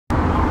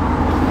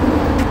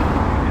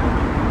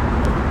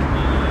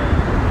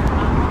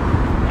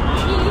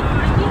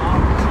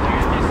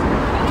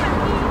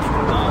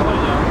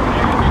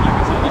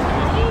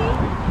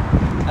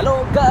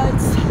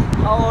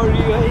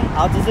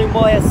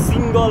म यहाँ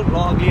single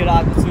vlog लिएर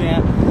आएको छु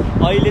यहाँ।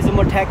 अहिले चाहिँ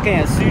म ठ्याक्कै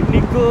यहाँ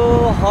सिडनीको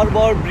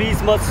हार्बर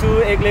ब्रिजमा छु,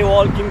 एक्लै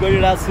वल्किङ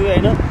गरिरहेको छु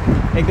होइन।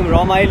 एकदम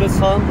रमाइलो छ,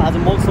 आज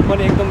मौसम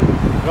पनि एकदम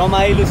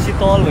रमाइलो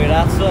शीतल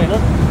भइरहेको छ होइन।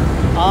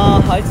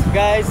 है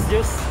गाइस,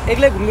 यो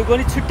एक्लै घुम्नुको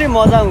पनि छुट्टै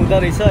मजा हुँदो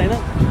रहेछ होइन।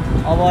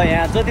 अब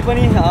यहाँ जति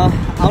पनि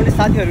आउने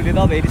साथीहरूले त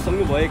अब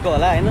हेरिसक्नु भएको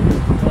होला होइन।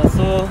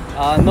 सो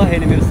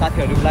नहेर्ने मेरो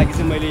साथीहरूको लागि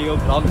चाहिँ मैले यो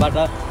भ्लगबाट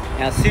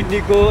यहाँ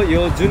सिडनीको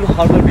यो जुन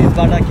हार्बर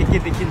ब्रिजबाट के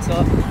देखिन्छ,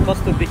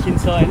 कस्तो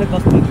देखिन्छ होइन,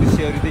 कस्तो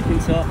दृश्यहरू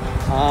देखिन्छ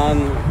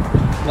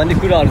भन्ने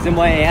कुराहरू चाहिँ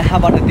म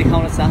यहाँबाट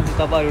देखाउन चाहन्छु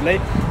तपाईँहरूलाई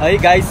है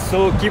गाइस। सो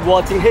किप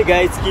वाचिङ है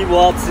गाइस, किप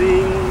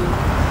वाचिङ।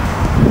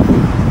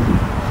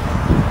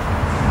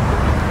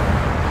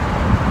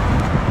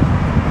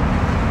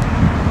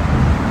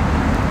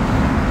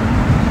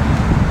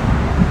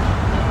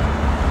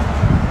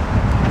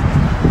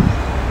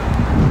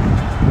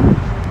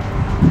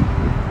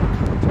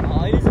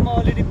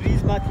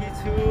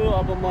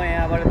 अब म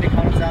यहाँबाट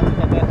देखाउन चाहन्छु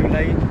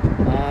तपाईँहरूलाई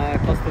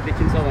कस्तो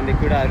देखिन्छ भन्ने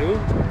कुराहरू।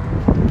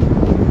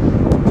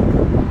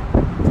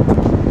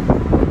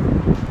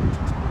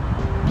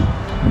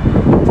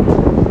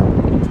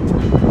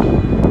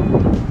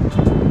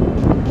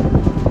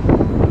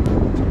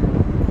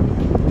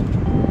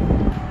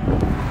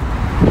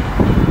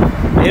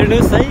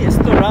 हेर्नुहोस् है,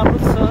 यस्तो राम्रो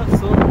छ।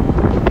 सो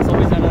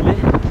सबैजनाले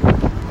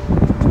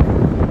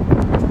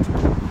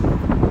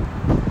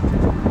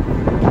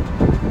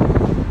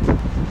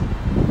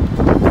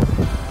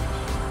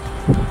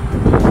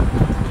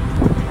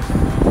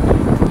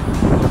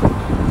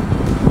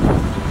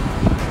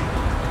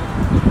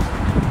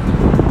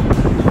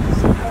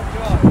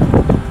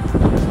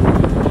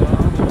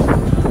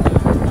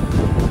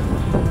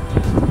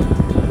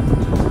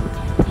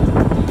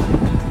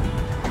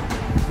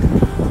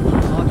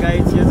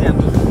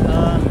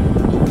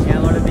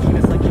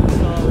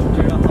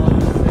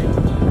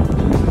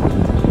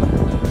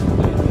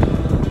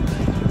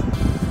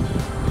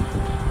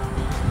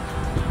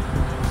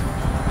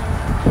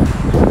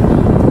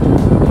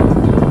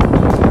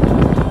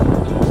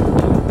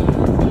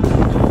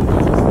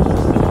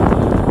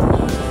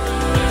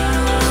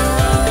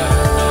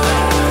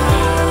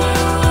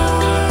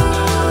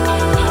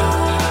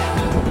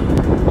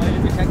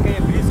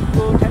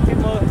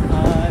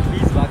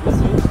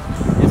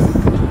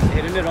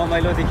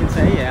रमाइलो देखिन्छ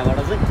है यहाँबाट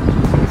चाहिँ।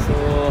 सो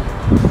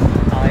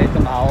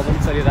एकदम हावा पनि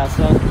चलिरहेछ,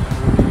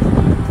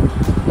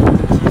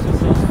 चिसो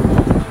छ।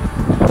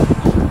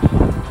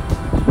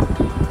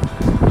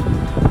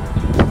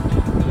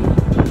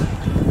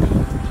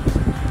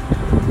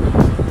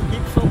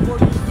 Keep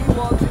supporting, keep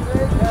watching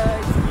it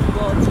guys, keep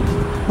watching.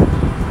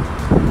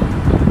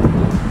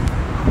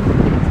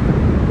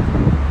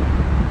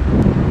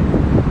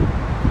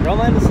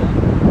 रमाइलो छ,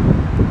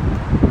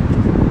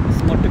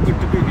 म टुकुर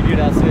टुकुर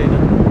हिँडिरहेको छु होइन।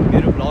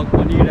 मेरो भ्लग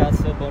बनिरहेछ।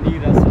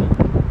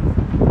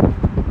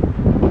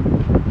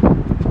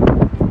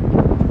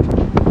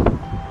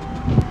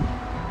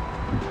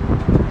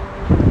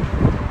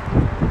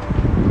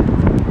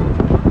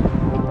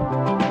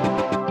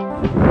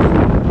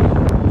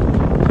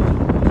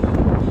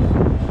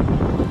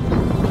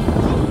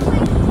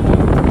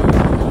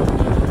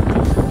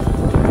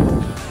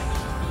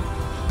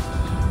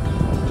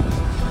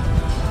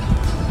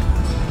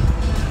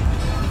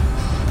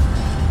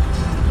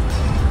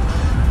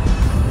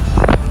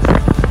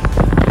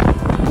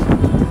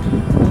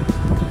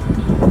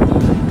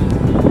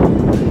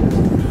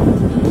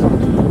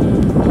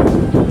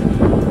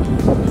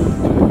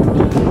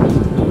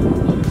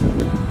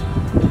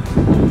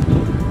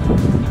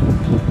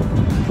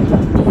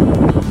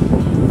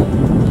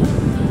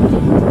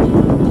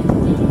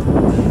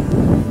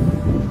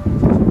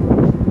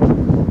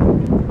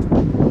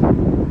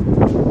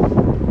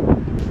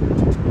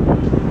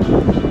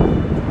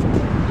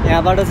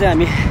 यहाँबाट चाहिँ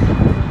हामी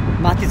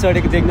माथि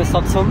चढेको देख्न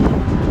सक्छौँ।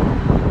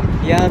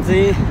 यहाँ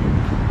चाहिँ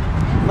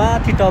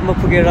माथि टपमा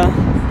पुगेर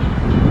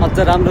अझ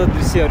राम्रो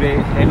दृश्यहरू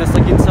हेर्न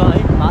सकिन्छ है।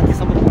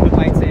 माथिसम्म पुग्न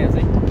पाइन्छ यहाँ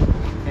चाहिँ।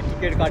 यहाँ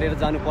टिकट काटेर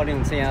जानुपर्ने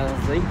हुन्छ यहाँ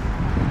चाहिँ।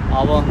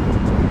 अब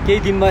केही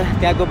दिनमा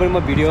त्यहाँ गएर म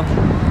भिडियो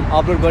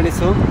अपलोड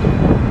गर्नेछु।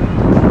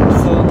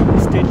 So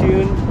stay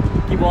tune,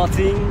 keep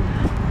watching.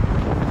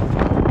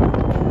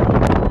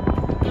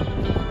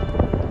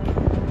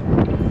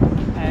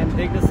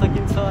 देख्न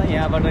सकिन्छ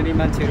यहाँबाट नि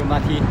मान्छेहरू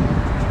माथि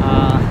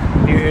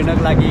भ्यू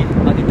हेर्नको लागि,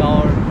 माथि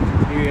टावर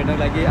भ्यू हेर्नको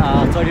लागि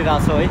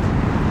चढिरहेछ है।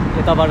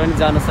 यताबाट नि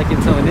जान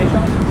सकिन्छ भने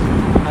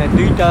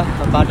दुईवटा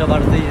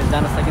बाटोबाट चाहिँ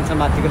जान सकिन्छ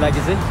माथिको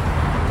लागि चाहिँ।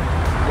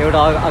 एउटा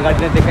अगाडि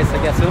नै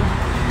देखाइसकेको छु।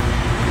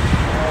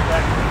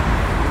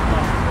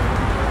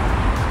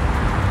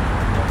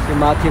 त्यो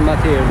माथि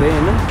हेर्दै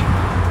होइन,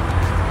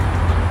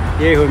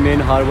 यही हो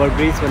मेन हार्बर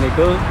ब्रिज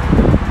भनेको।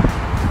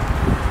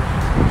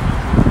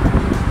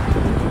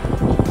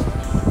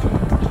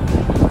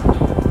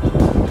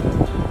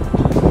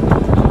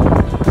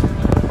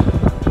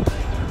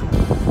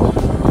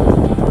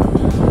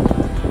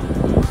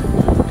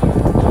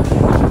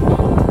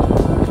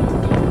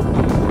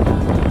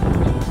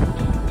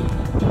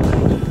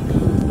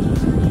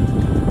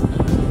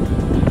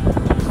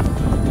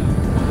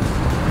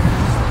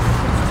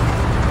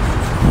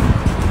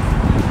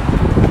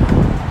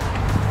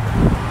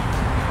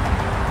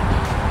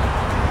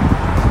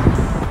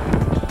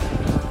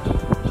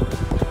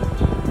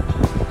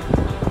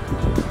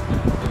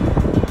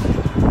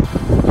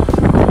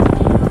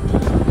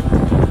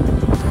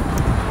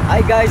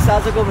 अलराइट गाइस,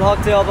 आजको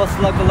भ्लग चाहिँ अब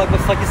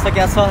लगभग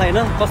सकिसकेको छ हैन।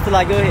 कस्तो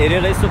लाग्यो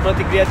हेरेर यसो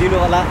प्रतिक्रिया दिनु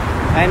होला।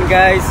 एन्ड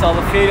गाइस अब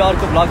फेरि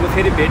अर्को भ्लगमा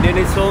फेरि भेट्ने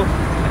नै छौँ।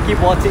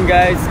 Keep watching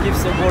guys, keep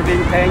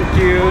supporting, thank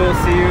you,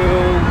 see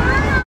you.